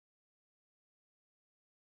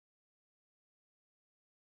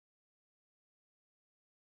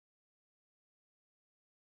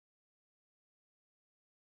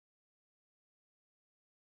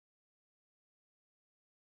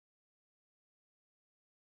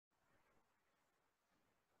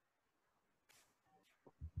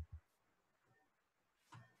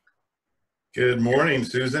Good morning,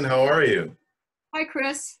 Susan. How are you? Hi,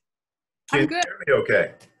 Chris. Can I'm you good. hear me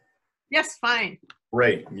okay? Yes, fine.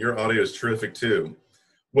 Great. Your audio is terrific too.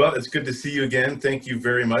 Well, it's good to see you again. Thank you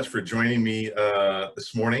very much for joining me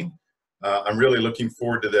this morning. I'm really looking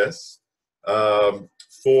forward to this. Um,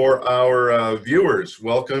 for our viewers,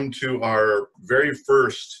 welcome to our very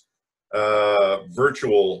first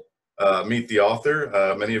virtual Meet the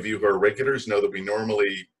Author. Many of you who are regulars know that we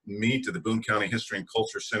normally meet at the Boone County History and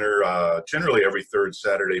Culture Center generally every third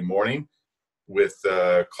Saturday morning with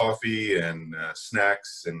coffee and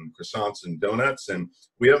snacks and croissants and donuts. And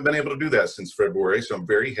we haven't been able to do that since February, so I'm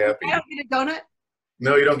very I happy. don't get a donut.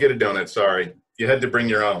 No, you don't get a donut, sorry. You had to bring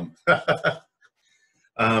your own. But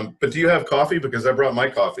do you have coffee? Because I brought my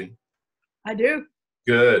coffee. I do.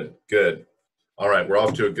 Good, good. All right, we're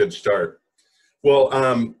off to a good start.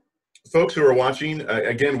 Well, folks who are watching,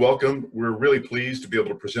 again, welcome. We're really pleased to be able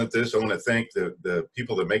to present this. I want to thank the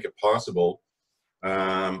people that make it possible.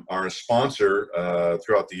 Our sponsor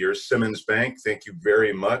throughout the years, Simmons Bank. Thank you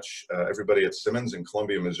very much, everybody at Simmons in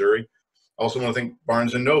Columbia, Missouri. Also want to thank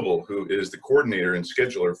Barnes & Noble, who is the coordinator and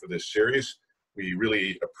scheduler for this series. We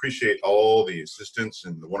really appreciate all the assistance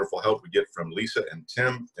and the wonderful help we get from Lisa and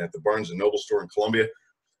Tim at the Barnes & Noble store in Columbia.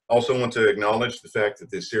 Also want to acknowledge the fact that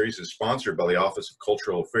this series is sponsored by the Office of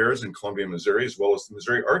Cultural Affairs in Columbia, Missouri, as well as the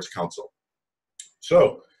Missouri Arts Council.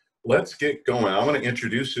 So let's get going. I want to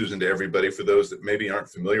introduce Susan to everybody for those that maybe aren't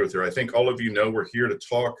familiar with her. I think all of you know we're here to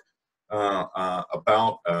talk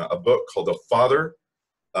about a book called The Father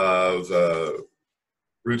of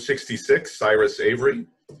Route 66, Cyrus Avery.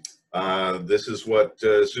 This is what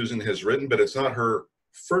Susan has written, but it's not her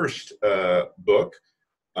first book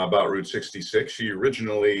about Route 66. She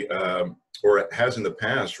originally, or has in the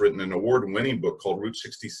past, written an award-winning book called Route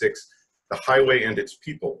 66, The Highway and Its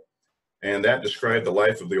People. And that described the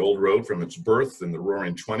life of the old road from its birth in the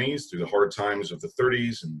roaring 20s through the hard times of the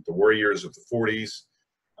 30s and the war years of the 40s,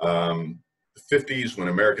 the 50s when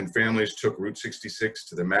American families took Route 66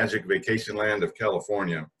 to the magic vacation land of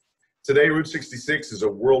California. Today, Route 66 is a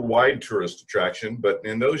worldwide tourist attraction, but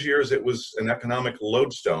in those years it was an economic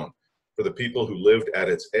lodestone for the people who lived at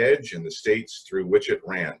its edge and the states through which it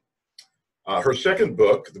ran. Her second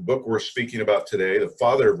book, the book we're speaking about today, The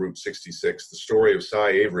Father of Route 66, The Story of Cy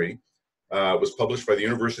Avery, was published by the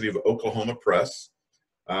University of Oklahoma Press.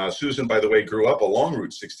 Susan, by the way, grew up along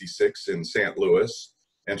Route 66 in St. Louis,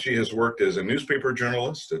 and she has worked as a newspaper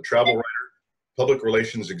journalist, a travel writer, public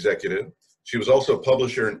relations executive. She was also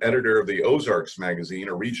publisher and editor of the Ozarks magazine,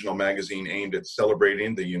 a regional magazine aimed at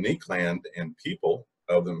celebrating the unique land and people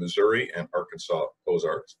of the Missouri and Arkansas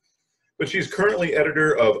Ozarks. But she's currently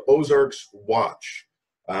editor of Ozarks Watch,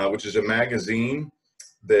 which is a magazine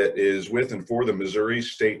that is with and for the Missouri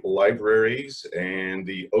State Libraries and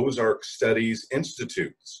the Ozark Studies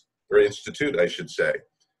Institutes, or Institute, I should say.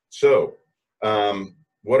 So,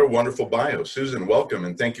 what a wonderful bio. Susan, welcome,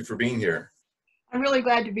 and thank you for being here. I'm really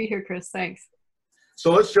glad to be here, Chris. Thanks.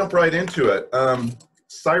 So let's jump right into it.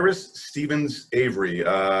 Cyrus Stevens Avery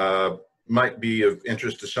might be of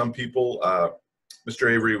interest to some people.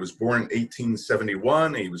 Mr. Avery was born in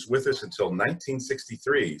 1871. He was with us until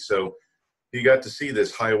 1963. So he got to see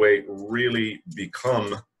this highway really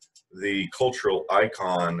become the cultural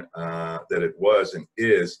icon that it was and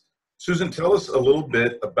is. Susan, tell us a little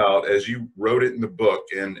bit about, as you wrote it in the book,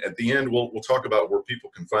 and at the end we'll talk about where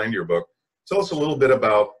people can find your book. Tell us a little bit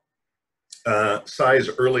about Cy's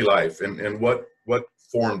early life and what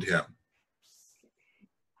formed him.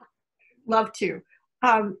 Love to.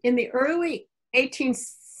 In the early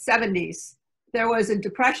 1870s, there was a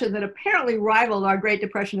depression that apparently rivaled our Great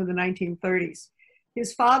Depression of the 1930s.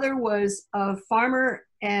 His father was a farmer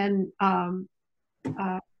and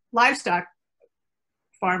livestock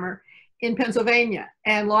farmer in Pennsylvania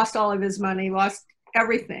and lost all of his money, lost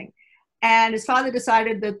everything. And his father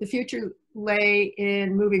decided that the future lay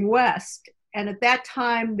in moving west. And at that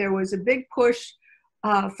time, there was a big push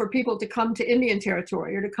for people to come to Indian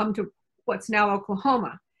Territory or to come to what's now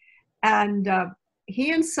Oklahoma. And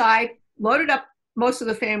he and Cy loaded up most of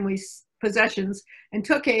the family's possessions and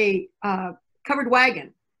took a covered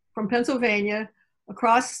wagon from Pennsylvania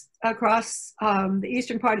across the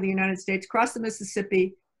eastern part of the United States, across the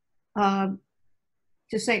Mississippi to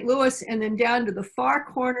St. Louis, and then down to the far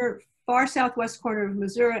southwest corner of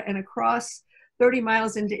Missouri and across 30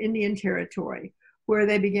 miles into Indian Territory, where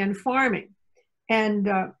they began farming. And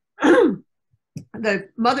the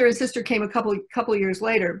mother and sister came a couple years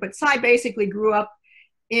later, but Cy basically grew up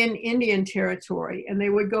in Indian Territory, and they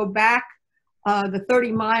would go back the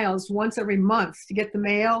 30 miles once every month to get the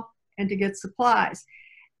mail and to get supplies.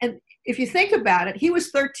 And if you think about it, he was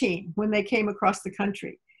 13 when they came across the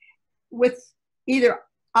country. with either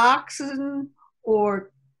oxen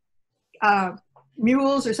or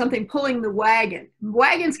mules or something pulling the wagon.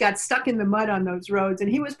 Wagons got stuck in the mud on those roads,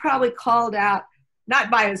 and he was probably called out,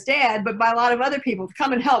 not by his dad, but by a lot of other people to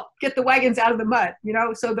come and help get the wagons out of the mud, you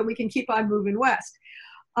know, so that we can keep on moving west.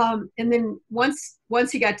 And then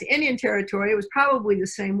once he got to Indian Territory, it was probably the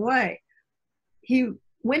same way. He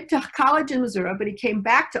went to college in Missouri, but he came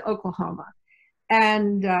back to Oklahoma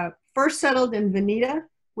and first settled in Veneta,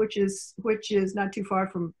 which is not too far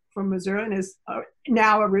from Missouri and is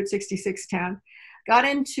now a Route 66 town. Got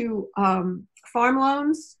into farm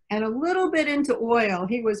loans and a little bit into oil.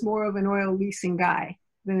 He was more of an oil leasing guy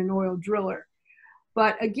than an oil driller.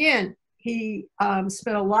 But again, he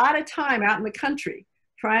spent a lot of time out in the country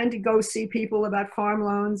trying to go see people about farm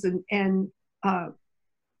loans and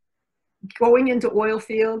going into oil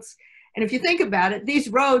fields. And if you think about it, these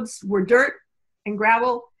roads were dirt and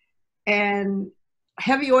gravel, and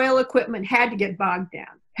heavy oil equipment had to get bogged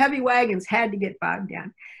down. Heavy wagons had to get bogged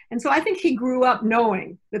down. And so I think he grew up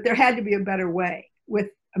knowing that there had to be a better way with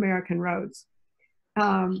American roads,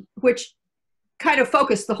 which kind of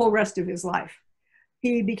focused the whole rest of his life.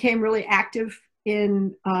 He became really active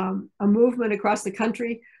in a movement across the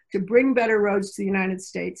country to bring better roads to the United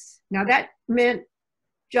States. Now that meant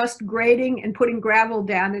just grading and putting gravel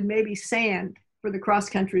down and maybe sand for the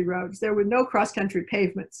cross-country roads. There were no cross-country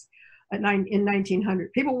pavements in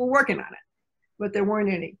 1900. People were working on it, but there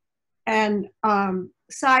weren't any. And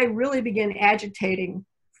Cy really began agitating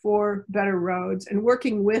for better roads and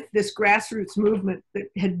working with this grassroots movement that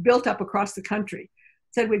had built up across the country.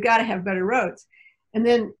 Said, we've got to have better roads. And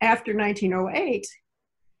then after 1908,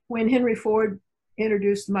 when Henry Ford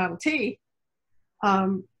introduced the Model T,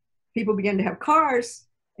 people began to have cars.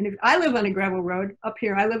 And if I live on a gravel road up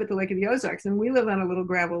here, I live at the Lake of the Ozarks, and we live on a little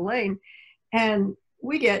gravel lane, and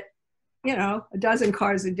we get, you know, a dozen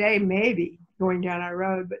cars a day, maybe, going down our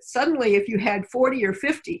road. But suddenly, if you had 40 or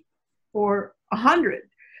 50 or 100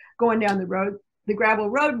 going down the road, the gravel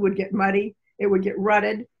road would get muddy, it would get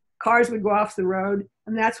rutted, cars would go off the road,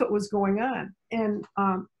 and that's what was going on. And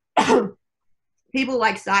people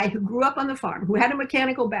like Cy, who grew up on the farm, who had a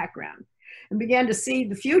mechanical background, and began to see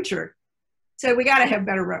the future, said, we got to have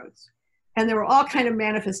better roads. And there were all kind of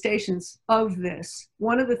manifestations of this.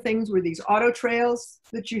 One of the things were these auto trails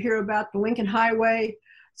that you hear about, the Lincoln Highway.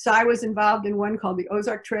 Cy was involved in one called the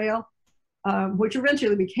Ozark Trail, which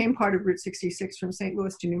eventually became part of Route 66 from St.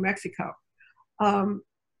 Louis to New Mexico.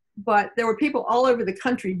 But there were people all over the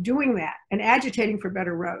country doing that and agitating for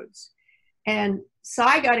better roads. And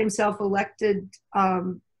Cy got himself elected,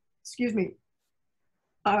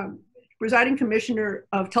 presiding commissioner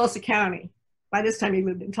of Tulsa County. By this time he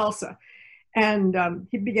lived in Tulsa. And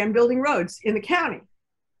he began building roads in the county.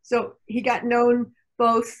 So he got known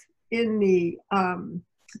both in the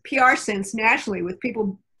PR sense nationally, with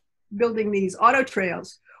people building these auto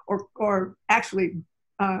trails, or actually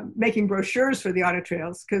making brochures for the auto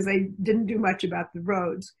trails, because they didn't do much about the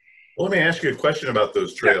roads. Well, let me ask you a question about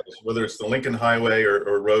those trails, whether it's the Lincoln Highway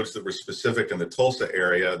or roads that were specific in the Tulsa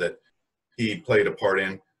area that he played a part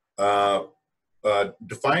in.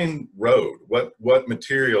 Define road. What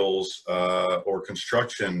materials or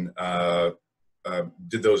construction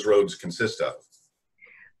did those roads consist of?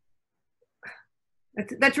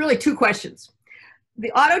 That's really two questions.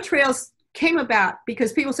 The auto trails came about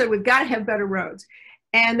because people said, we've got to have better roads.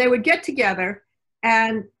 And they would get together,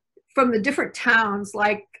 and from the different towns,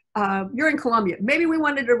 like you're in Columbia, maybe we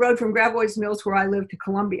wanted a road from Gravois Mills, where I live, to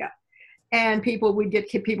Columbia. And we'd get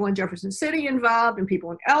people in Jefferson City involved, and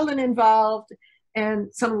people in Eldon involved,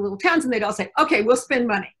 and some of the little towns, and they'd all say, okay, we'll spend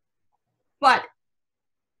money. But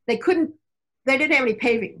they didn't have any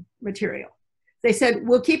paving material. They said,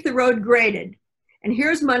 we'll keep the road graded, and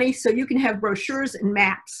here's money so you can have brochures and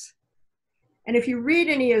maps. And if you read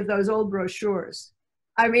any of those old brochures,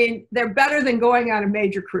 I mean, they're better than going on a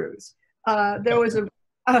major cruise. There was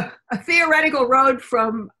a theoretical road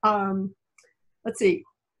from,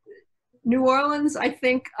 New Orleans, I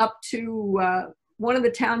think, up to one of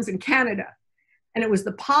the towns in Canada. And it was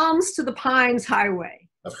the Palms to the Pines Highway.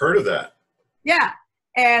 I've heard of that. Yeah.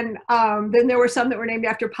 And then there were some that were named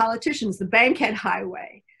after politicians, the Bankhead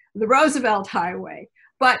Highway, the Roosevelt Highway.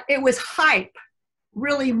 But it was hype,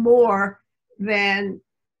 really, more than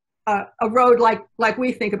a road like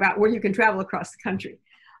we think about, where you can travel across the country.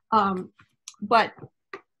 But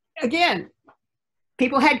again,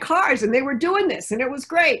 people had cars and they were doing this, and it was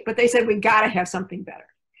great, but they said, we got to have something better.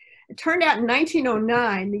 It turned out in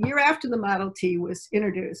 1909, the year after the Model T was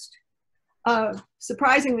introduced,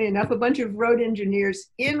 surprisingly enough, a bunch of road engineers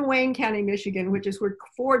in Wayne County, Michigan, which is where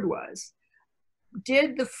Ford was,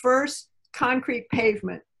 did the first concrete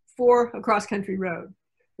pavement for a cross-country road.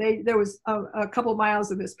 There was a couple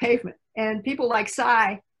miles of this pavement, and people like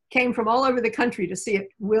Cy came from all over the country to see it.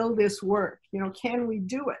 Will this work? You know, can we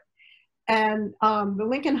do it? And the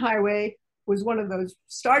Lincoln Highway was one of those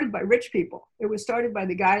started by rich people. It was started by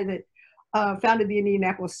the guy that founded the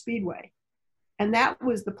Indianapolis Speedway. And that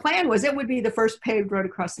was, the plan was it would be the first paved road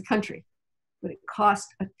across the country, but it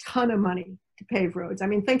cost a ton of money to pave roads. I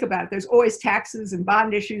mean, think about it. There's always taxes and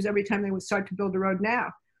bond issues every time they would start to build a road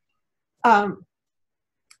now.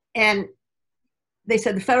 And they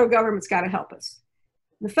said, the federal government's got to help us.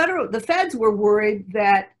 The feds were worried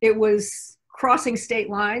that it was crossing state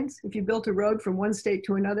lines if you built a road from one state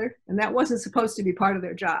to another, and that wasn't supposed to be part of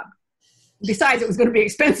their job. Besides, it was going to be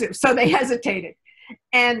expensive, so they hesitated.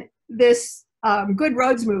 And this good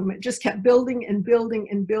roads movement just kept building and building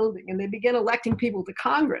and building, and they began electing people to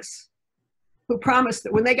Congress who promised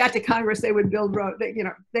that when they got to Congress, they would build roads, you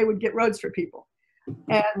know, they would get roads for people.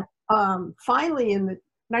 And finally in the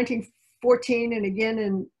 1914 and again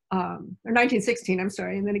in, or 1916, I'm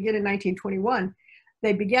sorry, and then again in 1921,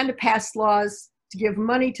 they began to pass laws to give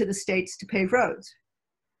money to the states to pave roads.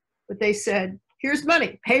 But they said, here's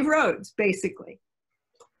money, pave roads, basically.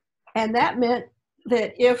 And that meant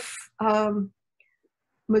that if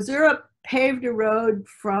Missouri paved a road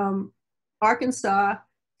from Arkansas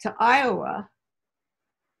to Iowa,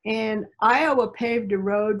 and Iowa paved a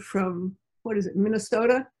road from, what is it,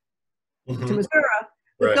 Minnesota to Missouri,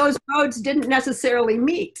 but those roads didn't necessarily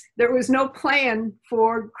meet. There was no plan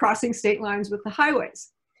for crossing state lines with the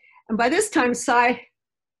highways. And by this time, Cy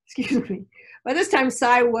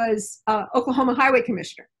was Oklahoma Highway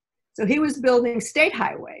Commissioner. So he was building state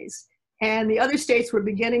highways, and the other states were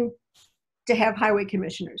beginning to have highway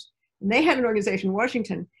commissioners. And they had an organization in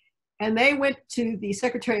Washington, and they went to the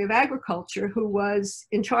Secretary of Agriculture, who was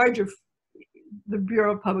in charge of the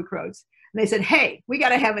Bureau of Public Roads. And they said, hey, we got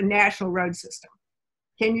to have a national road system.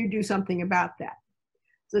 Can you do something about that?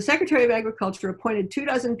 So the Secretary of Agriculture appointed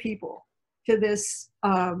 24 people to this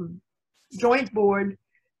joint board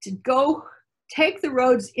to go take the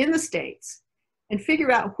roads in the states and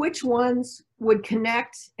figure out which ones would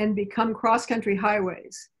connect and become cross-country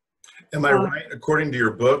highways. Am I right? According to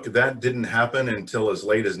your book, that didn't happen until as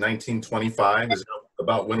late as 1925. Is that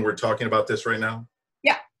about when we're talking about this right now?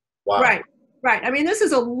 Yeah. Wow. Right. Right. I mean, this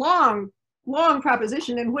is a long, long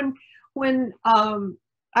proposition. And when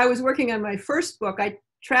I was working on my first book, I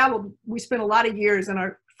traveled. We spent a lot of years in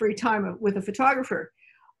our free time with a photographer,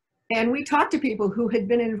 and we talked to people who had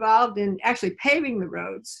been involved in actually paving the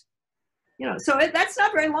roads. You know, so that's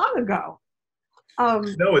not very long ago.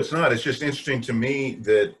 No, it's not. It's just interesting to me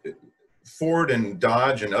that Ford and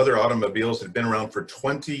Dodge and other automobiles had been around for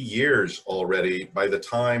 20 years already by the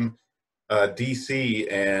time DC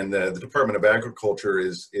and the Department of Agriculture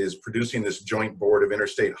is producing this joint board of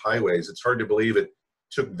interstate highways. It's hard to believe it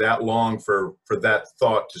took that long for that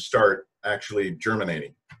thought to start actually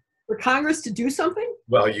germinating. For Congress to do something?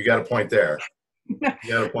 Well, you got a point there. You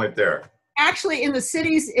got a point there. Actually, in the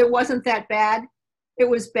cities, it wasn't that bad. It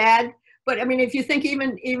was bad. But I mean, if you think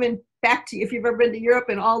even back to, if you've ever been to Europe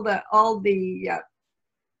and all the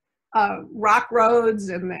rock roads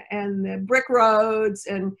and the brick roads,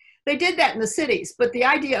 and they did that in the cities. But the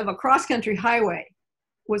idea of a cross-country highway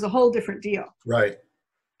was a whole different deal. Right.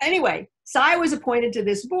 Anyway, Cy was appointed to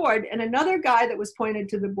this board, and another guy that was appointed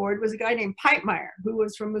to the board was a guy named Pipemeyer, who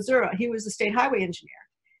was from Missouri. He was a state highway engineer.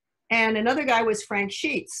 And another guy was Frank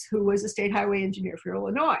Sheets, who was a state highway engineer for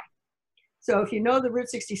Illinois. So if you know the Route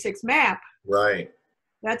 66 map, right,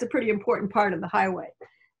 that's a pretty important part of the highway.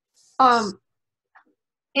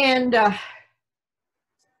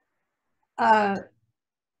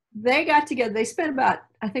 They got together. They spent about,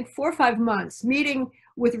 I think, 4 or 5 months meeting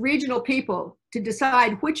with regional people to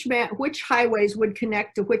decide which highways would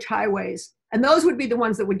connect to which highways, and those would be the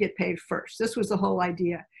ones that would get paved first. This was the whole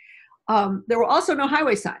idea. There were also no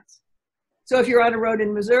highway signs. So if you're on a road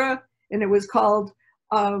in Missouri and it was called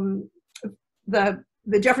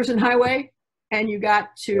the Jefferson Highway, and you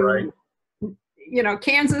got to, right, you know,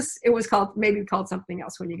 Kansas, it was maybe called something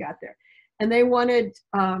else when you got there. And they wanted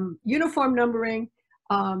uniform numbering.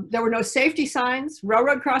 There were no safety signs,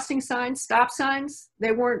 railroad crossing signs, stop signs.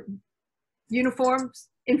 They weren't uniforms.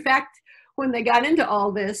 In fact, when they got into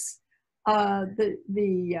all this,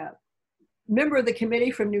 the member of the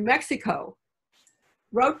committee from New Mexico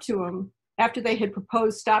wrote to him after they had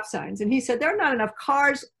proposed stop signs. And he said, there are not enough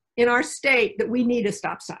cars in our state that we need a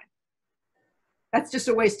stop sign. That's just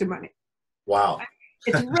a waste of money. Wow.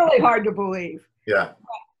 It's really hard to believe. Yeah.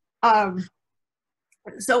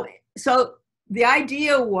 So the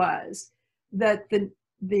idea was that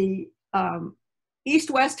the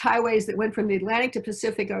east-west highways that went from the Atlantic to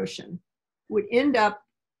Pacific Ocean would end up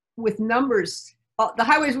with numbers. The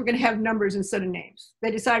highways were going to have numbers instead of names.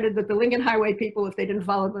 They decided that the Lincoln Highway people, if they didn't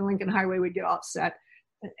follow the Lincoln Highway, would get upset,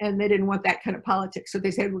 and they didn't want that kind of politics. So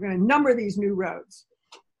they said, we're going to number these new roads.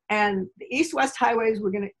 And the east-west highways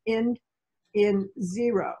were going to end in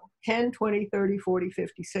 0, 10, 20, 30, 40,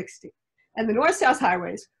 50, 60. And the north-south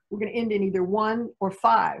highways were going to end in either 1 or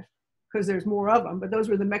 5, because there's more of them, but those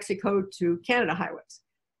were the Mexico to Canada highways.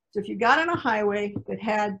 So if you got on a highway that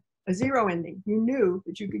had a 0 ending, you knew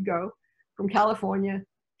that you could go from California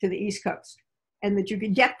to the East Coast and that you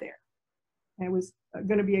could get there. And it was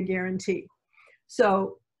going to be a guarantee.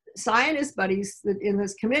 So Cy and his buddies in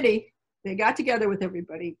this committee, they got together with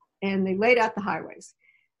everybody and they laid out the highways.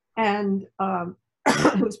 And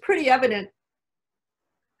it was pretty evident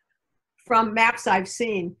from maps I've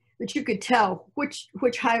seen that you could tell which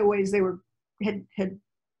highways they had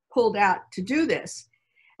pulled out to do this.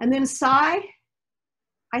 And then Cy,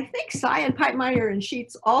 I think Cy and Pipemeyer and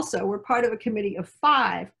Sheets also were part of a committee of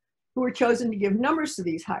 5 who were chosen to give numbers to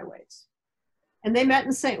these highways. And they met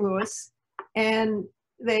in St. Louis, and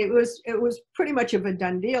it was pretty much of a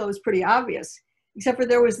done deal. It was pretty obvious, except for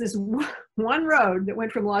there was this one road that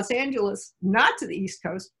went from Los Angeles, not to the East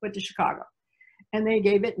Coast, but to Chicago. And they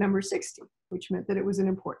gave it number 60, which meant that it was an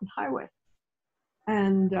important highway.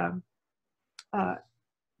 And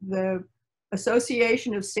the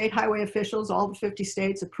Association of State Highway Officials, all the 50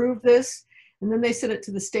 states, approved this, and then they sent it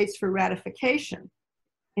to the states for ratification.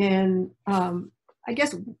 And I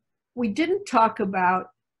guess we didn't talk about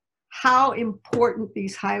how important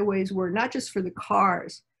these highways were, not just for the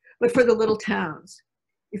cars, but for the little towns.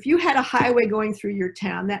 If you had a highway going through your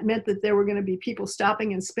town, that meant that there were going to be people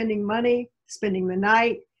stopping and spending money, spending the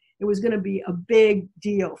night. It was going to be a big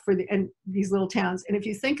deal for these little towns. And if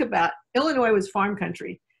you think about, Illinois was farm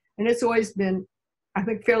country, and it's always been, I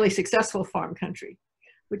think, fairly successful farm country.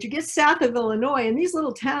 But you get south of Illinois, and these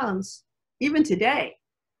little towns, even today,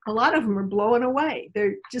 a lot of them are blowing away.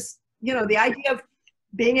 They're just, you know, the idea of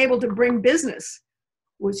being able to bring business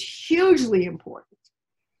was hugely important.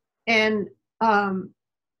 And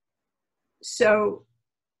so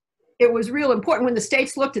it was real important when the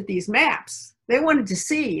states looked at these maps. They wanted to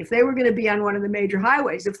see if they were going to be on one of the major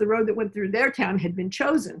highways, if the road that went through their town had been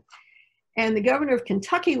chosen. And the governor of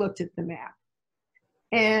Kentucky looked at the map,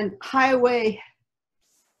 and Highway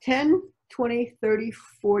 10, 20, 30,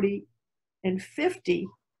 40, and 50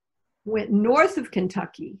 went north of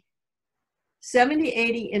Kentucky. 70,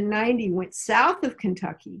 80, and 90 went south of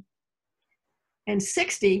Kentucky. And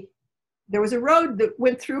 60, there was a road that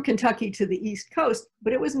went through Kentucky to the East Coast,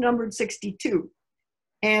 but it was numbered 62.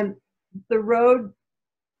 And the road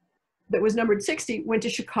that was numbered 60 went to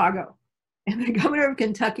Chicago. And the governor of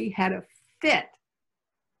Kentucky had a fit.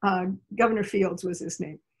 Governor Fields was his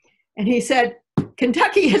name. And he said,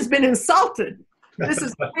 Kentucky has been insulted.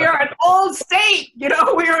 We are an old state, you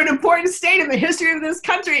know, we are an important state in the history of this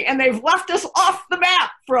country, and they've left us off the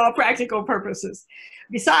map for all practical purposes.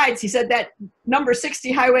 Besides, he said that number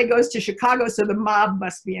 60 highway goes to Chicago, so the mob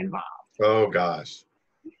must be involved. Oh, gosh.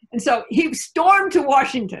 And so he stormed to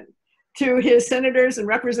Washington to his senators and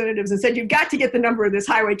representatives and said, you've got to get the number of this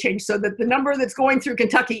highway changed so that the number that's going through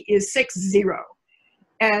Kentucky is 60.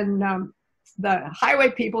 And the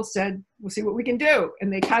highway people said, we'll see what we can do.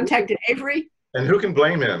 And they contacted Avery. And who can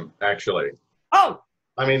blame him, actually? Oh.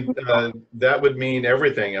 I mean, that would mean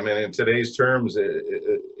everything. I mean, in today's terms,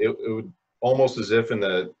 it would almost as if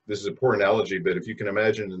this is a poor analogy, but if you can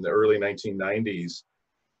imagine in the early 1990s,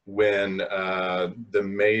 when the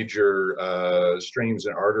major streams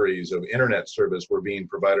and arteries of internet service were being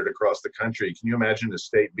provided across the country. Can you imagine the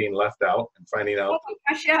state being left out and finding out? Oh my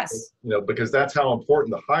gosh, yes. You know, because that's how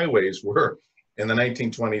important the highways were in the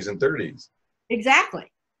 1920s and 30s.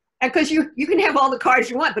 Exactly. And because you can have all the cars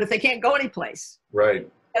you want, but if they can't go anyplace, right,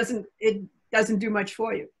 it doesn't do much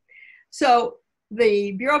for you. So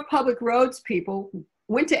the Bureau of Public Roads people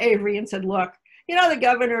went to Avery and said, look, you know, the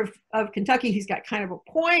governor of Kentucky, he's got kind of a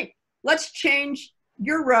point. Let's change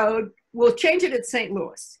your road. We'll change it at St.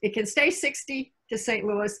 Louis. It can stay 60 to St.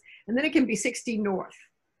 Louis, and then it can be 60 north.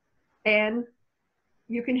 And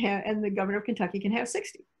you can have, and the governor of Kentucky can have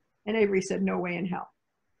 60. And Avery said, no way in hell.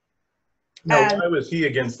 Now, why was he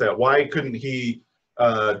against that? Why couldn't he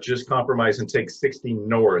just compromise and take 60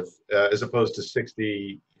 north as opposed to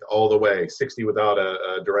 60 all the way, 60 without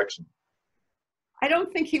a direction? I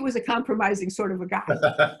don't think he was a compromising sort of a guy.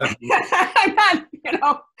 I'm not, you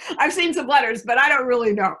know, I've seen some letters, but I don't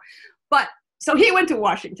really know. But so he went to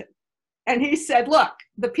Washington and he said, look,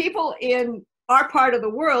 the people in our part of the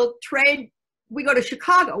world trade, we go to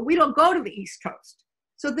Chicago. We don't go to the East Coast.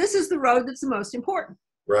 So this is the road that's the most important.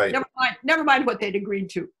 Right. Never mind what they'd agreed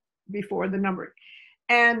to before the numbering.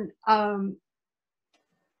 And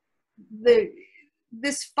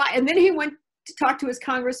this fight, and then he went to talk to his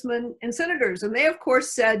congressmen and senators, and they of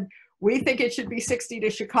course said, we think it should be 60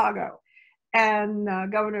 to Chicago. And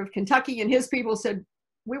Governor of Kentucky and his people said,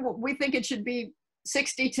 we think it should be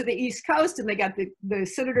 60 to the East Coast. And they got the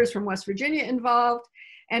senators from West Virginia involved.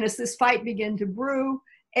 And as this fight began to brew,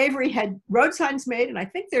 Avery had road signs made, and I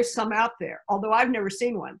think there's some out there, although I've never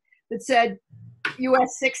seen one, that said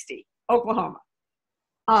US 60, Oklahoma.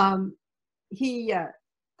 Pipemeyer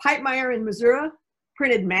in Missouri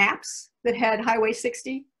printed maps that had Highway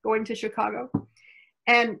 60 going to Chicago.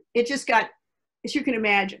 And it just got, as you can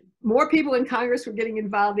imagine, more people in Congress were getting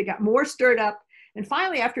involved. They got more stirred up. And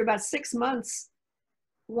finally, after about 6 months,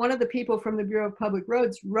 one of the people from the Bureau of Public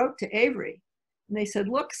Roads wrote to Avery, and they said,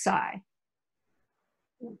 look, Cy,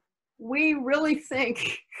 we really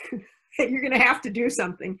think that you're going to have to do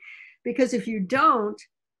something, because if you don't,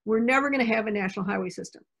 we're never going to have a national highway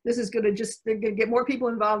system. This is going to they're going to get more people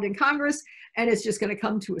involved in Congress, and it's just going to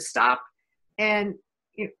come to a stop. And,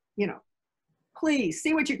 please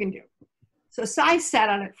see what you can do. So Cy sat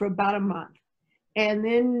on it for about a month. And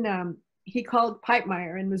then he called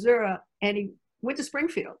Pipemeyer in Missouri, and he went to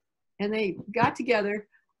Springfield, and they got together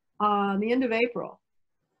on the end of April,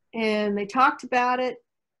 and they talked about it.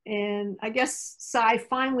 And I guess Cy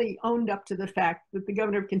finally owned up to the fact that the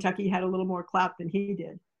governor of Kentucky had a little more clout than he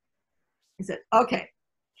did. He said, okay,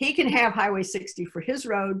 he can have Highway 60 for his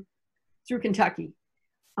road through Kentucky.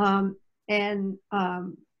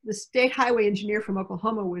 The state highway engineer from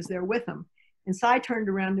Oklahoma was there with him. And Cy turned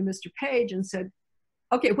around to Mr. Page and said,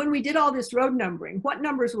 okay, when we did all this road numbering, what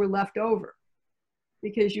numbers were left over?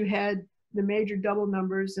 Because you had the major double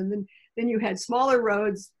numbers, and then you had smaller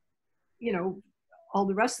roads, all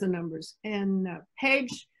the rest of the numbers. And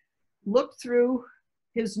Page looked through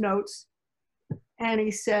his notes, and he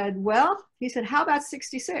said, how about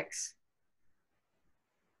 66?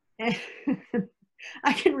 And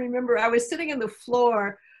I can remember I was sitting on the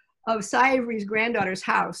floor of Cy Avery's granddaughter's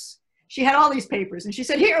house. She had all these papers, and she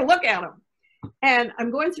said, here, look at them. And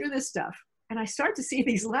I'm going through this stuff, and I start to see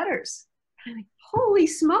these letters. And I'm like, holy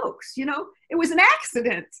smokes, it was an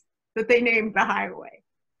accident that they named the highway.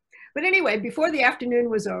 But anyway, before the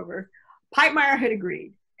afternoon was over, Pipemeyer had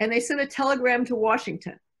agreed, and they sent a telegram to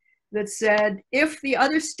Washington that said, if the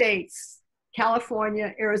other states,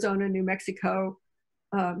 California, Arizona, New Mexico,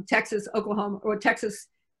 Texas, Oklahoma, or Texas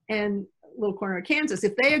and a little corner of Kansas,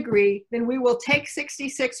 if they agree, then we will take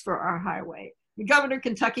 66 for our highway. The governor of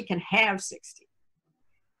Kentucky can have 60.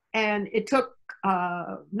 And it took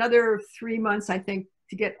another 3 months, I think,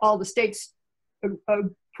 to get all the states'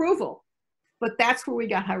 approval. But that's where we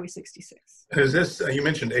got Highway 66. Is this, you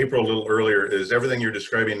mentioned April a little earlier, is everything you're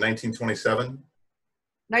describing 1927?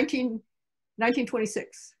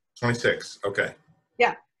 1926. 26, okay.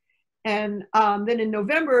 Yeah. And then in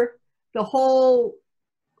November, the whole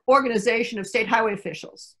organization of state highway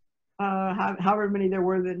officials, however many there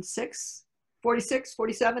were then, 46,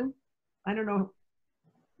 47, I don't know.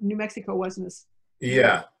 New Mexico wasn't as.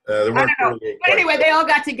 Yeah. I don't know. But anyway, they all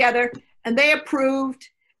got together and they approved.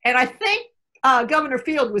 And I think Governor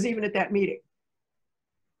Field was even at that meeting.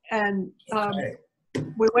 And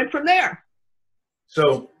we went from there.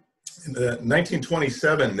 So in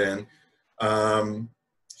 1927 then,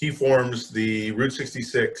 he forms the Route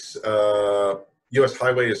 66 U.S.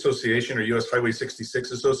 Highway Association, or U.S. Highway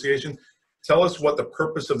 66 Association. Tell us what the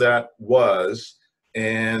purpose of that was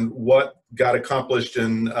and what got accomplished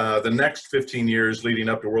in the next 15 years leading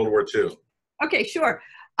up to World War II. Okay, sure.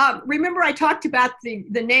 Remember I talked about the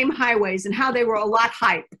name highways and how they were a lot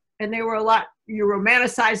hype, and they were a lot, you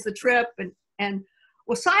romanticize the trip, and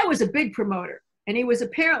well, Cy was a big promoter, and he was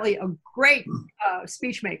apparently a great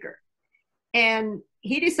speech maker. And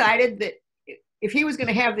he decided that if he was going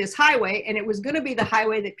to have this highway, and it was going to be the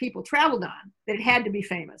highway that people traveled on, that it had to be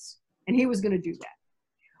famous, and he was going to do that.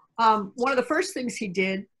 One of the first things he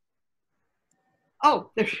did,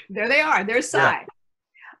 there they are, there's Cy.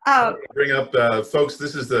 Yeah. Bring up, folks,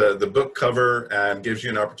 this is the book cover, and gives you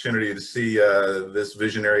an opportunity to see this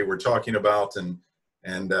visionary we're talking about, and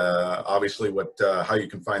obviously how you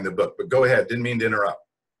can find the book. But go ahead, didn't mean to interrupt.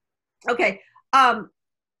 Okay.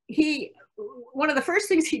 One of the first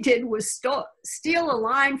things he did was steal a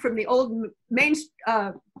line from the old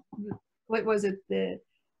what was it? The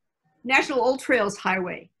National Old Trails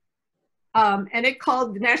Highway. And it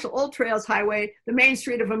called the National Old Trails Highway the Main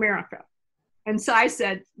Street of America. And Cy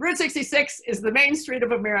said, Route 66 is the Main Street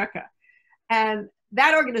of America. And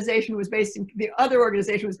that organization was based in, the other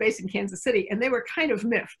organization was based in Kansas City, and they were kind of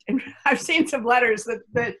miffed. And I've seen some letters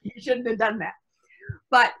that he shouldn't have done that.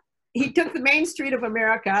 But he took the main street of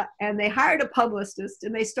America, and they hired a publicist,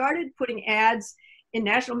 and they started putting ads in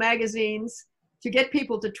national magazines to get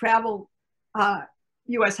people to travel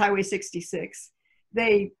US Highway 66.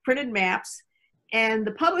 They printed maps, and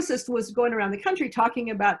the publicist was going around the country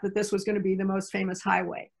talking about that this was going to be the most famous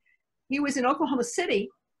highway. He was in Oklahoma City,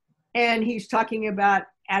 and he's talking about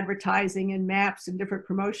advertising and maps and different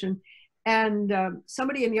promotion. And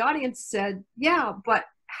somebody in the audience said, yeah, but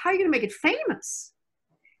how are you going to make it famous?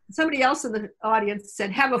 Somebody else in the audience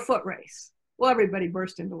said, have a foot race. Well, everybody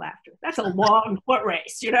burst into laughter. That's a long foot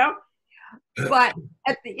race, you know? But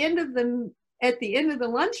at the end of the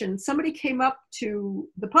luncheon, somebody came up to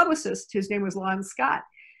the publicist, whose name was Lon Scott,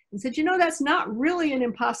 and said, you know, that's not really an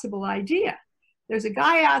impossible idea. There's a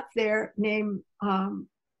guy out there named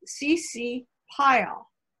C.C. Pyle,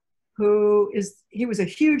 he was a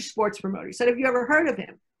huge sports promoter. He said, have you ever heard of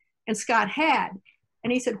him? And Scott had.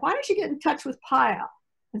 And he said, why don't you get in touch with Pyle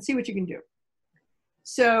and see what you can do?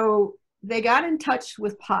 So they got in touch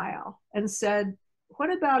with Pyle and said,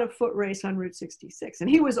 what about a foot race on Route 66? And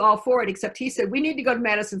he was all for it, except he said, we need to go to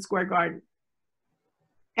Madison Square Garden.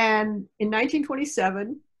 And in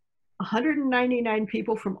 1927, 199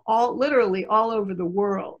 people from literally all over the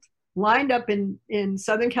world lined up in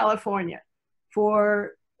Southern California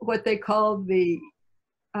for what they called the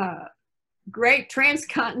Great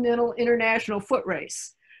Transcontinental International Foot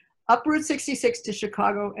Race, up Route 66 to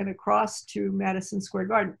Chicago and across to Madison Square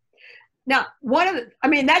Garden. Now,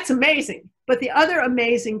 that's amazing. But the other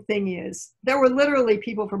amazing thing is there were literally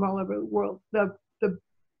people from all over the world. The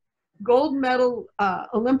gold medal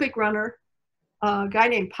Olympic runner, a guy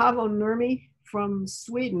named Paavo Nurmi from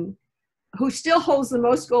Sweden, who still holds the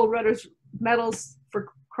most gold medals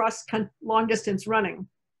for long distance running.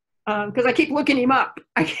 Because I keep looking him up.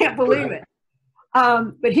 I can't believe it.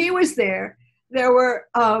 But he was there. There were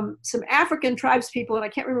some African tribes people, and I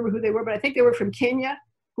can't remember who they were, but I think they were from Kenya,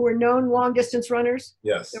 who were known long distance runners.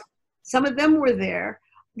 Yes. Some of them were there.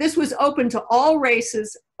 This was open to all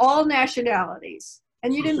races, all nationalities.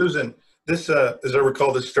 And you didn't. Susan, this, as I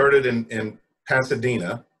recall, this started in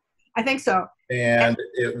Pasadena. I think so. And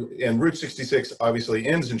Route 66 obviously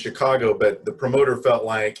ends in Chicago, but the promoter felt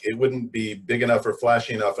like it wouldn't be big enough or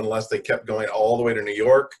flashy enough unless they kept going all the way to New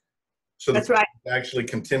York. So that's right. Actually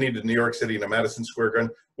continued to New York City to Madison Square Garden.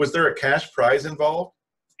 Was there a cash prize involved?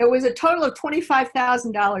 It was a total of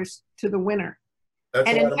 $25,000 to the winner. That's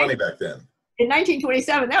a lot of money back then. In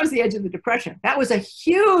 1927, that was the edge of the Depression. That was a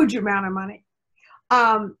huge amount of money.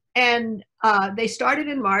 They started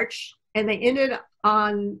in March and they ended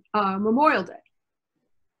on Memorial Day.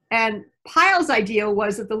 And Pyle's idea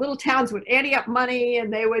was that the little towns would ante up money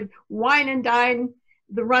and they would wine and dine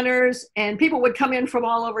the runners, and people would come in from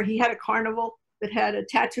all over. He had a carnival that had a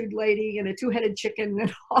tattooed lady and a two-headed chicken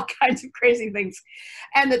and all kinds of crazy things,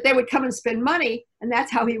 and that they would come and spend money, and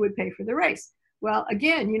that's how he would pay for the race. Well,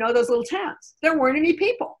 again, you know, those little towns, there weren't any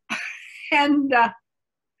people. And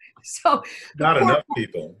so not enough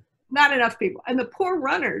people. Not enough people. And the poor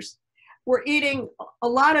runners were eating a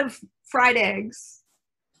lot of fried eggs.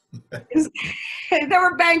 There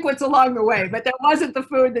were banquets along the way, but there wasn't the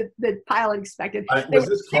food that Pyle expected. Was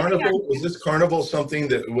this carnival something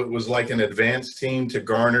that was like an advance team to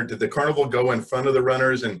garner? Did the carnival go in front of the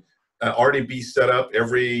runners and already be set up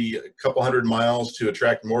every couple hundred miles to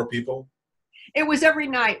attract more people? It was every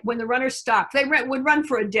night when the runners stopped. They would run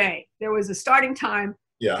for a day. There was a starting time.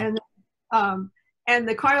 Yeah. And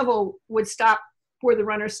the carnival would stop where the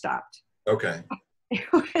runners stopped. Okay.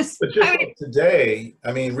 But today,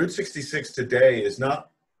 I mean, Route 66 today is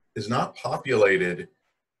not populated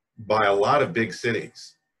by a lot of big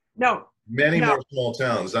cities. No. Many more small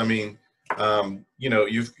towns. I mean, you know,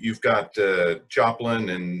 you've got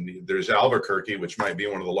Joplin, and there's Albuquerque, which might be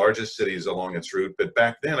one of the largest cities along its route. But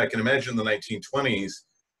back then, I can imagine in the 1920s,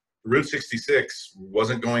 Route 66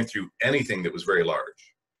 wasn't going through anything that was very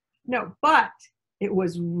large. No, but it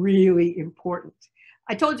was really important.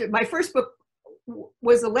 I told you, my first book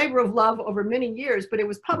was a labor of love over many years, but it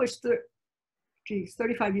was published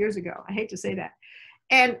 35 years ago. I hate to say that.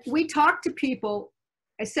 And we talked to people,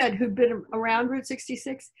 I said, who'd been around Route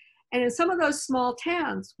 66. And in some of those small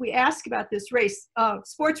towns, we asked about this race. The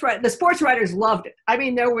sports writers loved it. I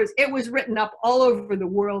mean, it was written up all over the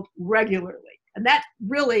world regularly. And that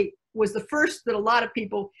really was the first that a lot of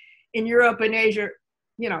people in Europe and Asia,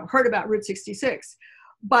 you know, heard about Route 66.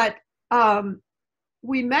 But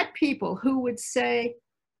we met people who would say,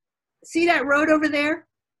 see that road over there?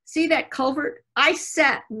 See that culvert? I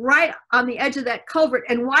sat right on the edge of that culvert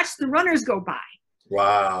and watched the runners go by.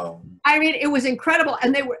 Wow. I mean, it was incredible.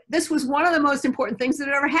 And this was one of the most important things that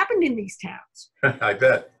ever happened in these towns. I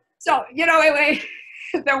bet. So, you know,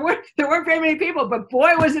 there weren't very many people, but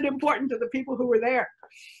boy, was it important to the people who were there.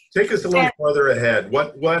 Take us a little farther ahead.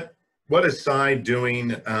 What is Cy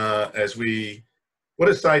doing what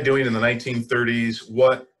is Cy doing in the 1930s?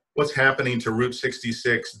 What's happening to Route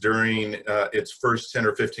 66 during its first 10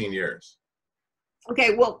 or 15 years?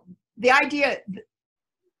 Okay, well, the idea,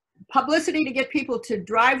 publicity to get people to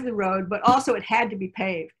drive the road, but also it had to be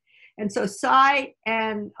paved. And so Cy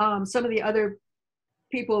and some of the other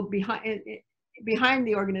people behind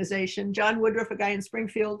the organization, John Woodruff, a guy in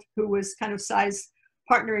Springfield who was kind of Cy's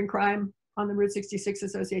partner in crime on the Route 66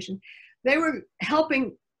 Association, they were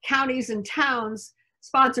helping counties and towns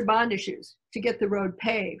sponsor bond issues to get the road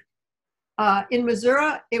paved. In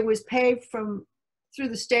Missouri, it was paved through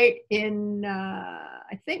the state in,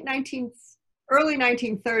 I think, early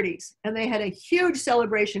 1930s, and they had a huge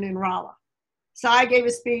celebration in Rolla. Cy gave a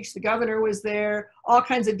speech, the governor was there, all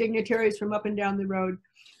kinds of dignitaries from up and down the road.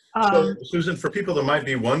 So, Susan, for people that might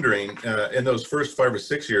be wondering, in those first 5 or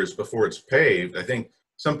 6 years before it's paved, I think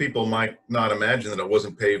some people might not imagine that it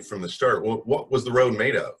wasn't paved from the start. Well, what was the road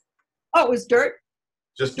made of? Oh, it was dirt.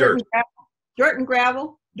 Just dirt. Dirt and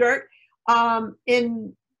gravel, dirt.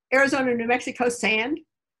 In Arizona and New Mexico, sand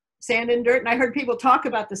and dirt. And I heard people talk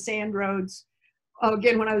about the sand roads,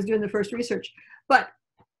 again, when I was doing the first research. But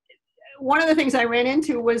one of the things I ran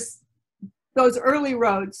into was those early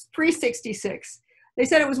roads, pre-66. They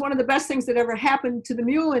said it was one of the best things that ever happened to the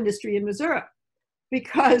mule industry in Missouri,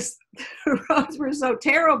 because the roads were so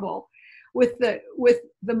terrible with the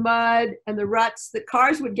mud and the ruts that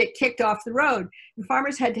cars would get kicked off the road. And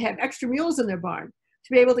farmers had to have extra mules in their barn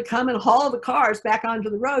to be able to come and haul the cars back onto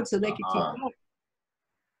the road so they could keep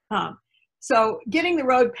going. So getting the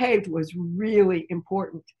road paved was really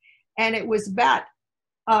important. And it was about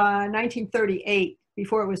 1938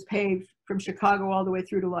 before it was paved from Chicago all the way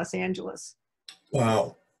through to Los Angeles.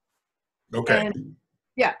 Wow. Okay. And,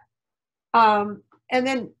 yeah. And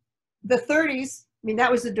then the 30s, I mean,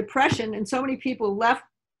 that was the Depression, and so many people left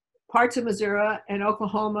parts of Missouri and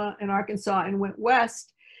Oklahoma and Arkansas and went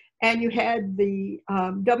west. And you had the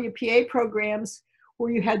WPA programs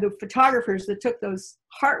where you had the photographers that took those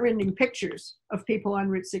heartrending pictures of people on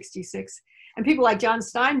Route 66, and people like John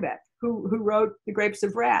Steinbeck, who wrote The Grapes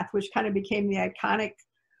of Wrath, which kind of became the iconic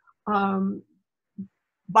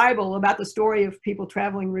Bible about the story of people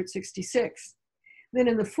traveling Route 66. Then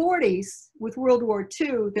in the 40s, with World War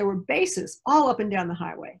II, there were bases all up and down the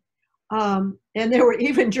highway. And there were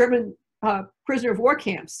even German prisoner of war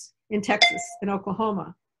camps in Texas and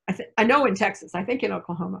Oklahoma. I know in Texas, I think in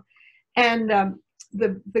Oklahoma. And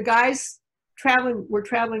the guys were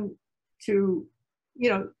traveling to, you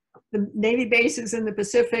know, the Navy bases in the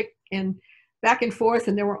Pacific and back and forth,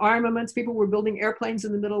 and there were armaments. People were building airplanes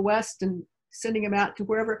in the Middle West and sending them out to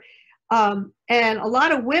wherever. And a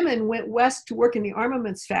lot of women went west to work in the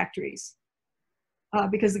armaments factories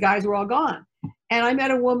because the guys were all gone. And I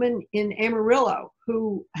met a woman in Amarillo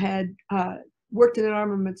who had worked in an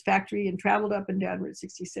armaments factory and traveled up and down Route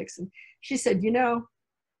 66. And she said, you know,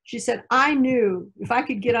 she said, I knew if I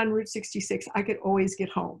could get on Route 66, I could always get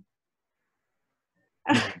home.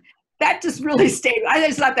 That just really stayed. I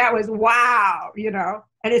just thought that was wow, you know,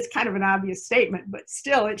 and it's kind of an obvious statement, but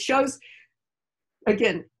still it shows,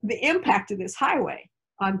 again, the impact of this highway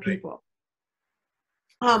on people.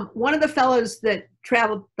 One of the fellows that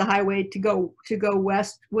traveled the highway to go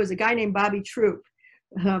west was a guy named Bobby Troop.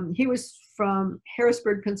 He was from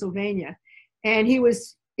Harrisburg, Pennsylvania, and he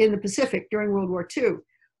was in the Pacific during World War II.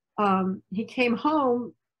 He came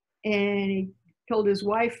home and he told his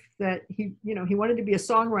wife that he wanted to be a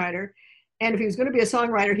songwriter, and if he was going to be a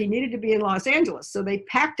songwriter, he needed to be in Los Angeles. So they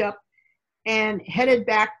packed up and headed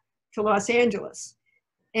back to Los Angeles.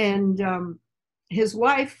 And his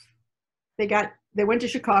wife, they went to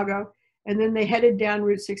Chicago, and then they headed down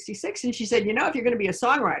Route 66. And she said, you know, if you're going to be a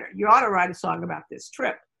songwriter, you ought to write a song about this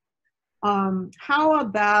trip. How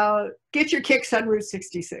about get your kicks on Route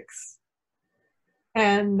 66?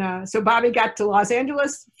 And so Bobby got to Los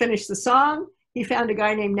Angeles, finished the song. He found a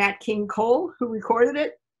guy named Nat King Cole who recorded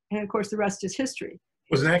it. And of course, the rest is history.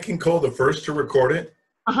 Was Nat King Cole the first to record it?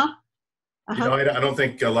 Uh-huh. You know, I don't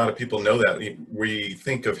think a lot of people know that. We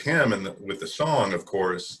think of him with the song, of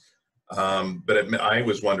course. But I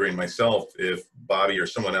was wondering myself if Bobby or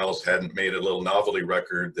someone else hadn't made a little novelty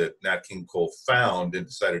record that Nat King Cole found and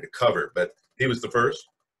decided to cover. But he was the first?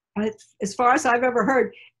 As far as I've ever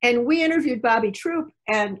heard. And we interviewed Bobby Troop,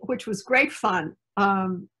 which was great fun.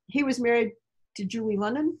 He was married to Julie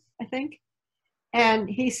London, I think. And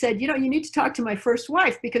he said, you know, you need to talk to my first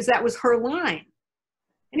wife because that was her line.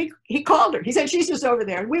 And he called her. He said, she's just over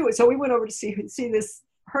there. And so we went over to see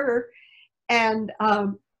her. And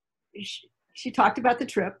she talked about the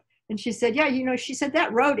trip. And she said, yeah, you know, she said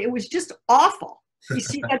that road, it was just awful. She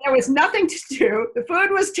said there was nothing to do. The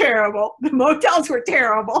food was terrible. The motels were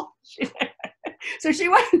terrible. So she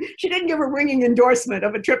didn't give a ringing endorsement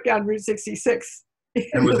of a trip down Route 66.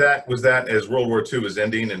 And was that as World War II was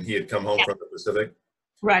ending and he had come home from the Pacific?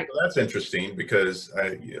 Right. Well, that's interesting because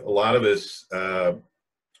a lot of us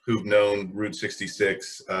who've known Route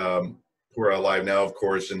 66, who are alive now, of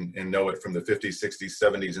course, and know it from the 50s, 60s,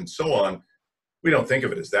 70s, and so on, we don't think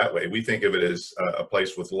of it as that way. We think of it as a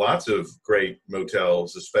place with lots of great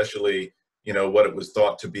motels, especially, you know, what it was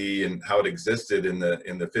thought to be and how it existed in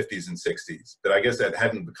the 50s and 60s. But I guess that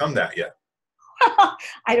hadn't become that yet.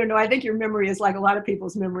 I don't know. I think your memory is like a lot of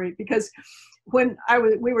people's memory, because when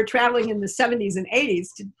we were traveling in the 70s and 80s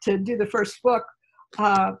to do the first book,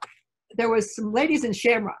 there was some ladies in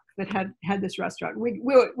Shamrock that had this restaurant.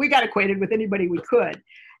 We got acquainted with anybody we could.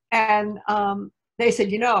 And they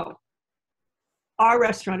said, you know, our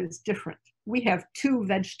restaurant is different. We have 2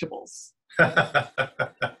 vegetables.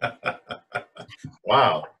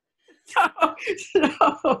 Wow. So,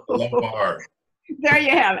 Low bar. there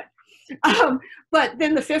you have it. But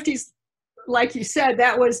then the 50s, like you said,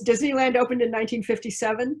 that was Disneyland opened in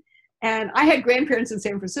 1957. And I had grandparents in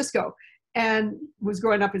San Francisco and was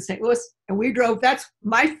growing up in St. Louis. And we drove, that's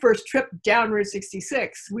my first trip down Route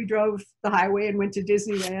 66. We drove the highway and went to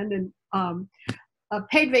Disneyland. And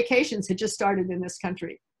paid vacations had just started in this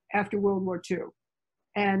country after World War II.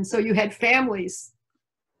 And so you had families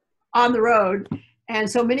on the road. And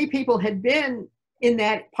so many people had been in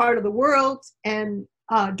that part of the world and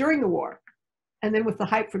during the war. And then with the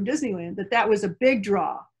hype from Disneyland, that was a big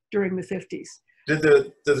draw during the 50s. Did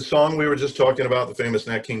the song we were just talking about, the famous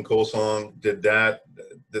Nat King Cole song, did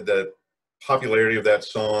the popularity of that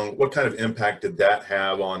song, what kind of impact did that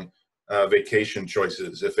have on vacation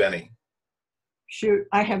choices, if any? Shoot,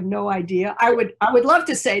 I have no idea. I would love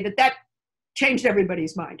to say that changed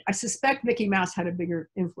everybody's mind. I suspect Mickey Mouse had a bigger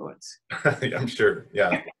influence. I'm sure,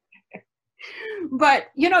 yeah. But,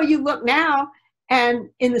 you know, you look now, and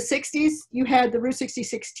in the 60s, you had the Route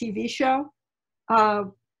 66 TV show.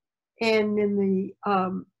 And in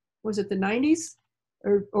the, was it the 90s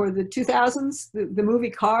or the 2000s, the movie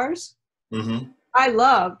Cars? Mm-hmm. I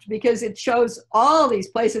loved, because it shows all these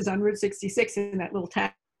places on Route 66 in that little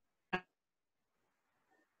town.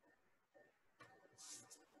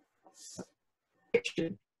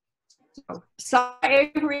 So,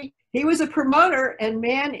 Cy Avery, he was a promoter, and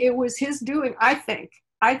man, it was his doing, I think,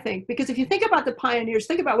 because if you think about the pioneers,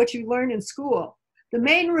 think about what you learned in school. The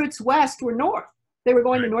main routes west were north. They were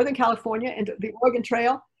going to Northern California and the Oregon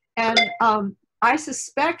Trail. And I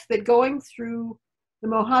suspect that going through the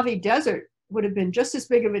Mojave Desert would have been just as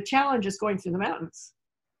big of a challenge as going through the mountains,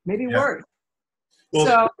 maybe worse. Well,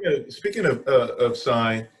 so, speaking of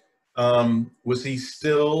Cy, was he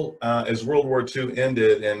still, as World War II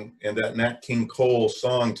ended and that Nat King Cole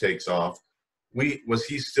song takes off, was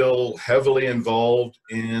he still heavily involved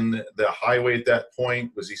in the highway at that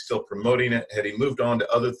point? Was he still promoting it? Had he moved on to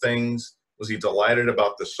other things? Was he delighted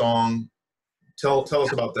about the song? Tell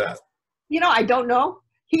us about that. You know, I don't know.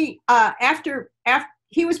 He after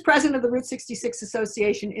he was president of the Route 66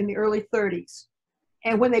 Association in the early 30s,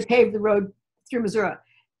 and when they paved the road through Missouri.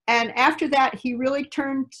 And after that, he really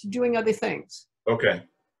turned to doing other things. Okay.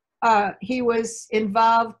 He was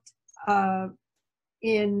involved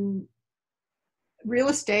in real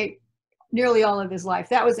estate nearly all of his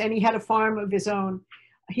life. And he had a farm of his own.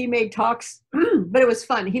 He made talks, but it was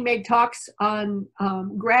fun. He made talks on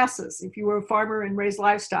grasses. If you were a farmer and raised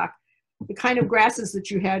livestock, the kind of grasses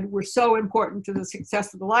that you had were so important to the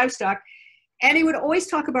success of the livestock. And he would always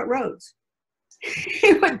talk about roads.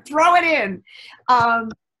 He would throw it in.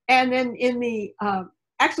 And then in the,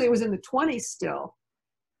 actually it was in the 20s still,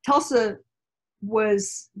 Tulsa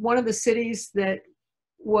was one of the cities that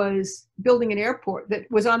was building an airport that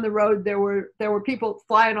was on the road. There were people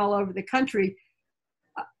flying all over the country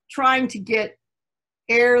trying to get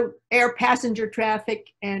air passenger traffic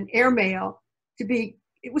and air mail to be,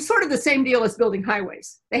 it was sort of the same deal as building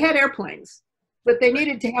highways. They had airplanes, but they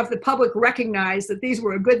needed to have the public recognize that these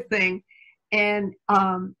were a good thing. And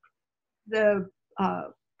the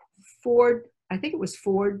Ford, I think it was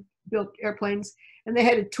Ford, built airplanes, and they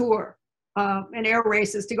had a tour and air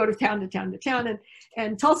races to go to town to town to town.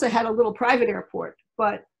 And Tulsa had a little private airport,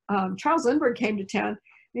 but Charles Lindbergh came to town and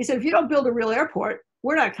he said, if you don't build a real airport,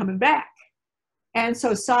 we're not coming back. And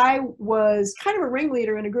so Cy was kind of a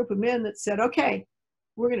ringleader in a group of men that said, okay,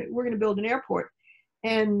 we're gonna build an airport.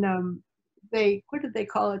 And what did they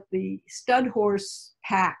call it? The stud horse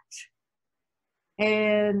pact.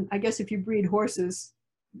 And I guess if you breed horses,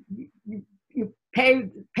 you pay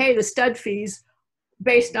the stud fees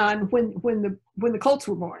based on when the colts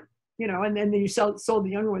were born, and then you sold the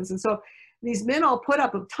young ones. And so these men all put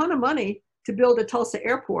up a ton of money to build a Tulsa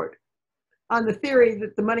airport on the theory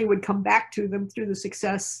that the money would come back to them through the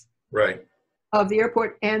success of the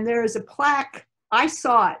airport. And there is a plaque, I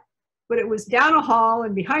saw it, but it was down a hall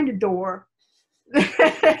and behind a door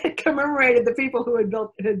that commemorated the people who had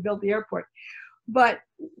built the airport. But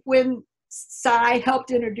when Cy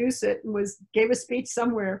helped introduce it and gave a speech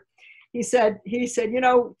somewhere, he said,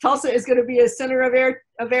 Tulsa is going to be a center of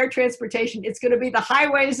air transportation. It's going to be the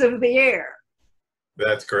highways of the air.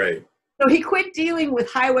 That's great. So he quit dealing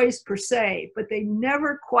with highways per se, but they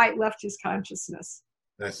never quite left his consciousness.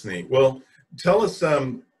 That's neat. Well, tell us,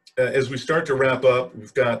 as we start to wrap up,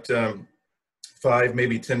 we've got 5,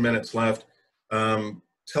 maybe 10 minutes left.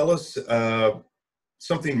 Tell us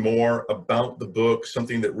something more about the book,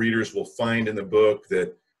 something that readers will find in the book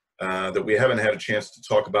that we haven't had a chance to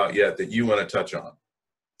talk about yet that you want to touch on.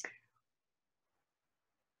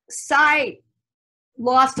 Cy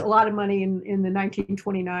lost a lot of money in the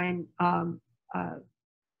 1929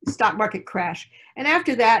 stock market crash. And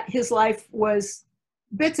after that, his life was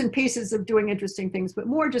bits and pieces of doing interesting things, but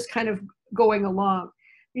more just kind of going along.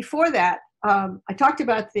 Before that, I talked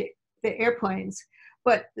about the airplanes,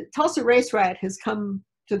 but the Tulsa race riot has come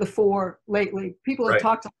to the fore lately. People have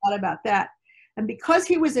talked a lot about that. And because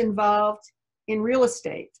he was involved in real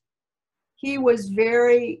estate, he was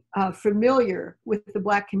very familiar with the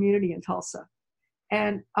Black community in Tulsa.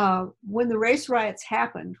 And when the race riots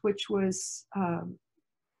happened, which was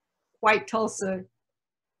white Tulsa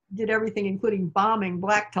did everything, including bombing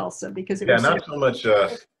Black Tulsa, because it was not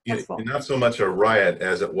so much a riot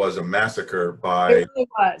as it was a massacre by it really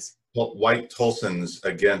was. White Tulsans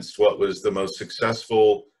against what was the most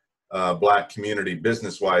successful Black community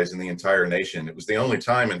business-wise in the entire nation. It was the only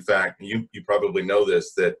time, in fact, you probably know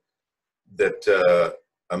this, that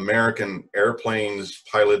American airplanes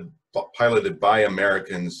piloted by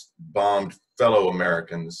Americans bombed fellow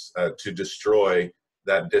Americans to destroy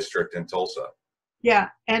that district in Tulsa. Yeah,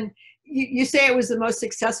 and you say it was the most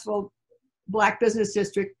successful Black business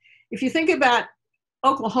district. If you think about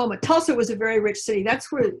Oklahoma, Tulsa was a very rich city.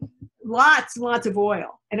 That's where lots and lots of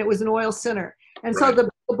oil, and it was an oil center. And so the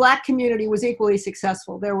Black community was equally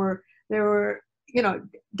successful. There were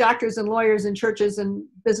doctors and lawyers and churches and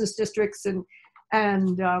business districts and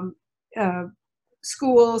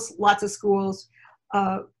schools, lots of schools.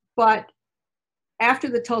 But after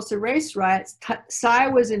the Tulsa race riots, Cy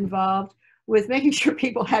was involved with making sure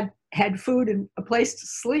people had food and a place to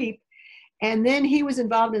sleep. And then he was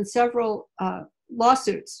involved in several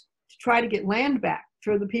lawsuits to try to get land back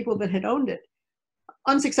for the people that had owned it,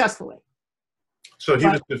 unsuccessfully. So he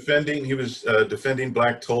was defending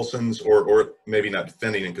Black Tulsans, or maybe not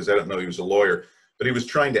defending him, because I don't know he was a lawyer, but he was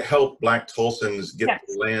trying to help Black Tulsans get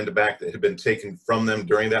the land back that had been taken from them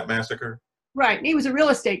during that massacre. Right. And he was a real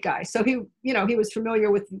estate guy, so he was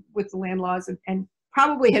familiar with the land laws and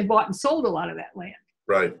probably had bought and sold a lot of that land.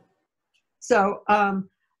 Right. So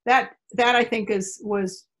that I think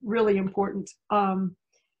was really important.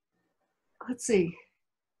 Let's see.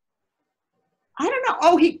 I don't know.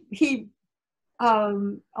 Oh, he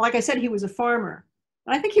like I said, he was a farmer.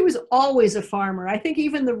 And I think he was always a farmer. I think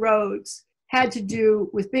even the roads had to do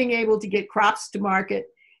with being able to get crops to market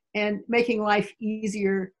and making life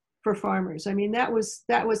easier for farmers. I mean, that was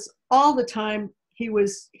all the time. He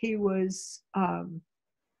was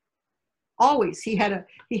always, he had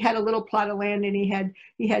a little plot of land, and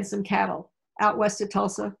he had some cattle out west of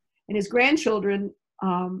Tulsa, and his grandchildren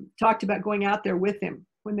talked about going out there with him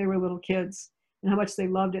when they were little kids and how much they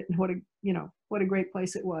loved it and what a great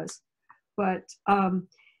place it was. But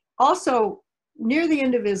also near the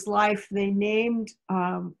end of his life, they named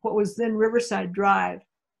what was then Riverside Drive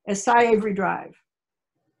as Cy Avery Drive.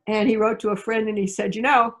 And he wrote to a friend and he said,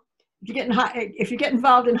 if you get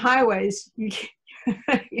involved in highways,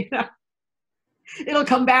 it'll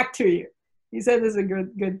come back to you. He said this is a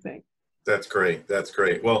good thing. That's great. That's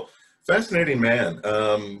great. Well, fascinating man.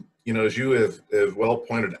 As you have well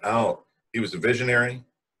pointed out, he was a visionary.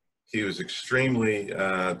 He was extremely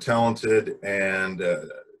talented and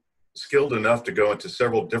skilled enough to go into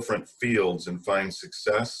several different fields and find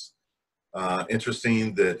success.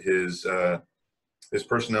 Interesting that his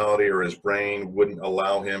personality or his brain wouldn't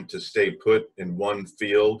allow him to stay put in one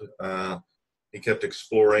field. He kept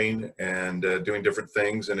exploring and doing different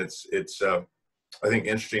things, and it's I think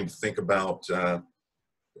interesting to think about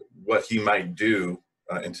what he might do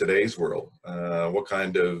in today's world, what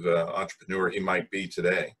kind of entrepreneur he might be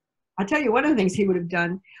today. I'll tell you one of the things he would have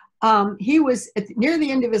done. He was near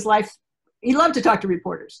the end of his life. He loved to talk to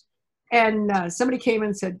reporters, and somebody came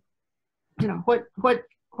and said, you know,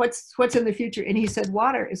 what's in the future? And he said,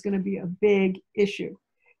 water is going to be a big issue.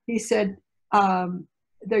 He said,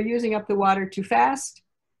 they're using up the water too fast.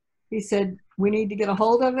 He said, we need to get a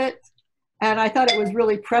hold of it. And I thought it was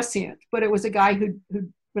really prescient, but it was a guy who'd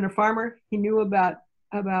been a farmer. He knew about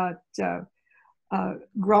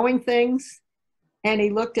growing things. And he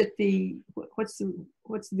looked at what's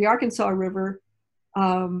the Arkansas River,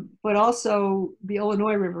 but also the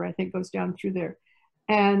Illinois River, I think, goes down through there.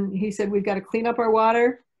 And he said, we've got to clean up our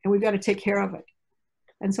water and we've got to take care of it.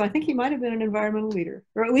 And so I think he might have been an environmental leader,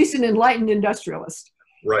 or at least an enlightened industrialist.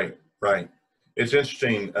 Right, right. It's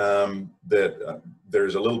interesting that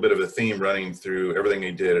there's a little bit of a theme running through everything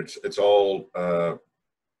he did. It's all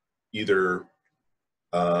either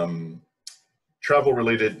travel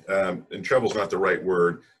related, and travel's not the right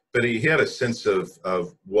word, but he had a sense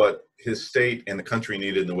of what his state and the country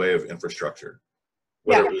needed in the way of infrastructure,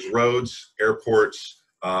 whether it was roads, airports,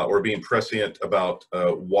 or being prescient about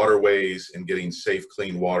waterways and getting safe,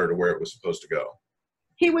 clean water to where it was supposed to go.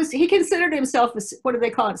 He considered himself a, what do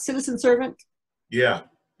they call it, citizen servant? Yeah.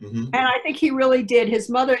 Mm-hmm. And I think he really did. His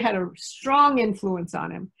mother had a strong influence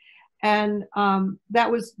on him, and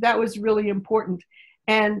that was really important.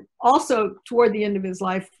 And also toward the end of his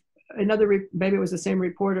life, maybe it was the same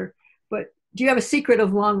reporter, but do you have a secret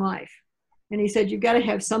of long life? And he said, you've got to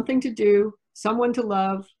have something to do, someone to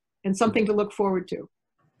love, and something to look forward to.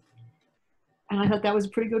 And I thought that was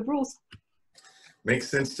pretty good rules. Makes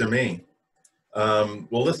sense to me.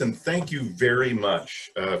 Well, listen, thank you very much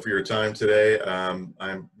for your time today.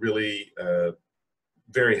 I'm really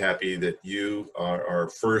very happy that you are our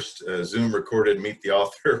first Zoom recorded Meet the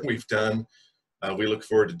Author we've done. We look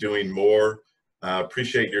forward to doing more.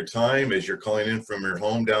 Appreciate your time as you're calling in from your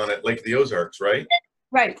home down at Lake of the Ozarks, right?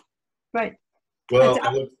 Right, right. Well,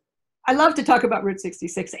 I love to talk about Route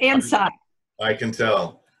 66 and Cy. I can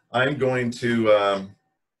tell. I'm going to,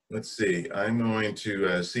 let's see, I'm going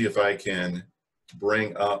to see if I can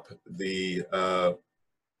bring up the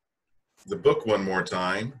book one more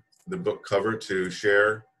time, the book cover, to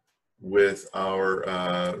share with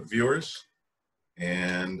our viewers.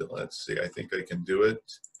 And let's see, I think I can do it.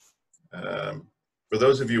 For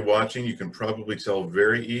those of you watching, you can probably tell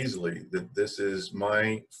very easily that this is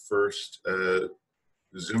my first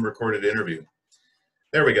Zoom recorded interview.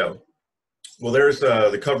 There we go. Well, there's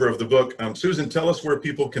the cover of the book. Susan, tell us where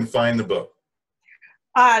people can find the book.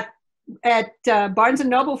 At Barnes &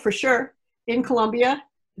 Noble for sure, in Columbia.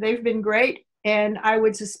 They've been great. And I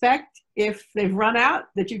would suspect if they've run out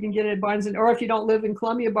that you can get it at Barnes & or if you don't live in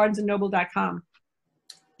Columbia, barnesandnoble.com.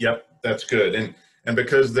 Yep, that's good. And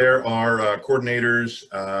because there are coordinators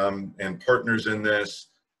and partners in this,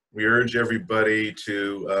 we urge everybody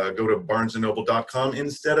to go to barnesandnoble.com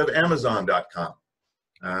instead of amazon.com.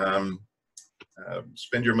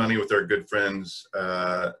 Spend your money with our good friends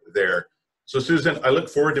there. So Susan, I look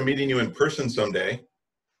forward to meeting you in person someday.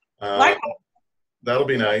 That'll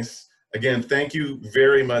be nice. Again, thank you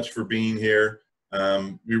very much for being here.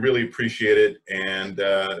 We really appreciate it. And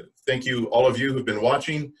thank you, all of you who've been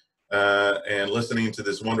watching and listening to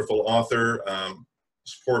this wonderful author.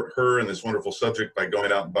 Support her and this wonderful subject by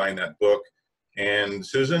going out and buying that book. And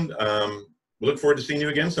Susan, we look forward to seeing you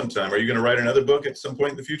again sometime. Are you going to write another book at some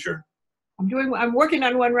point in the future? I'm working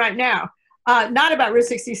on one right now. Not about Route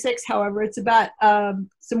 66, however. It's about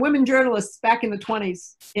some women journalists back in the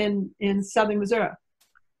 20s in southern Missouri.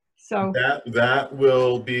 So that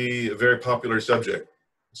will be a very popular subject.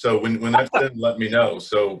 So when that's done, let me know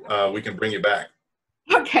so we can bring you back.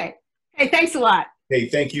 Okay. Hey, thanks a lot. Hey,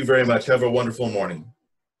 thank you very much. Have a wonderful morning.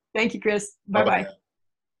 Thank you, Chris. Bye-bye.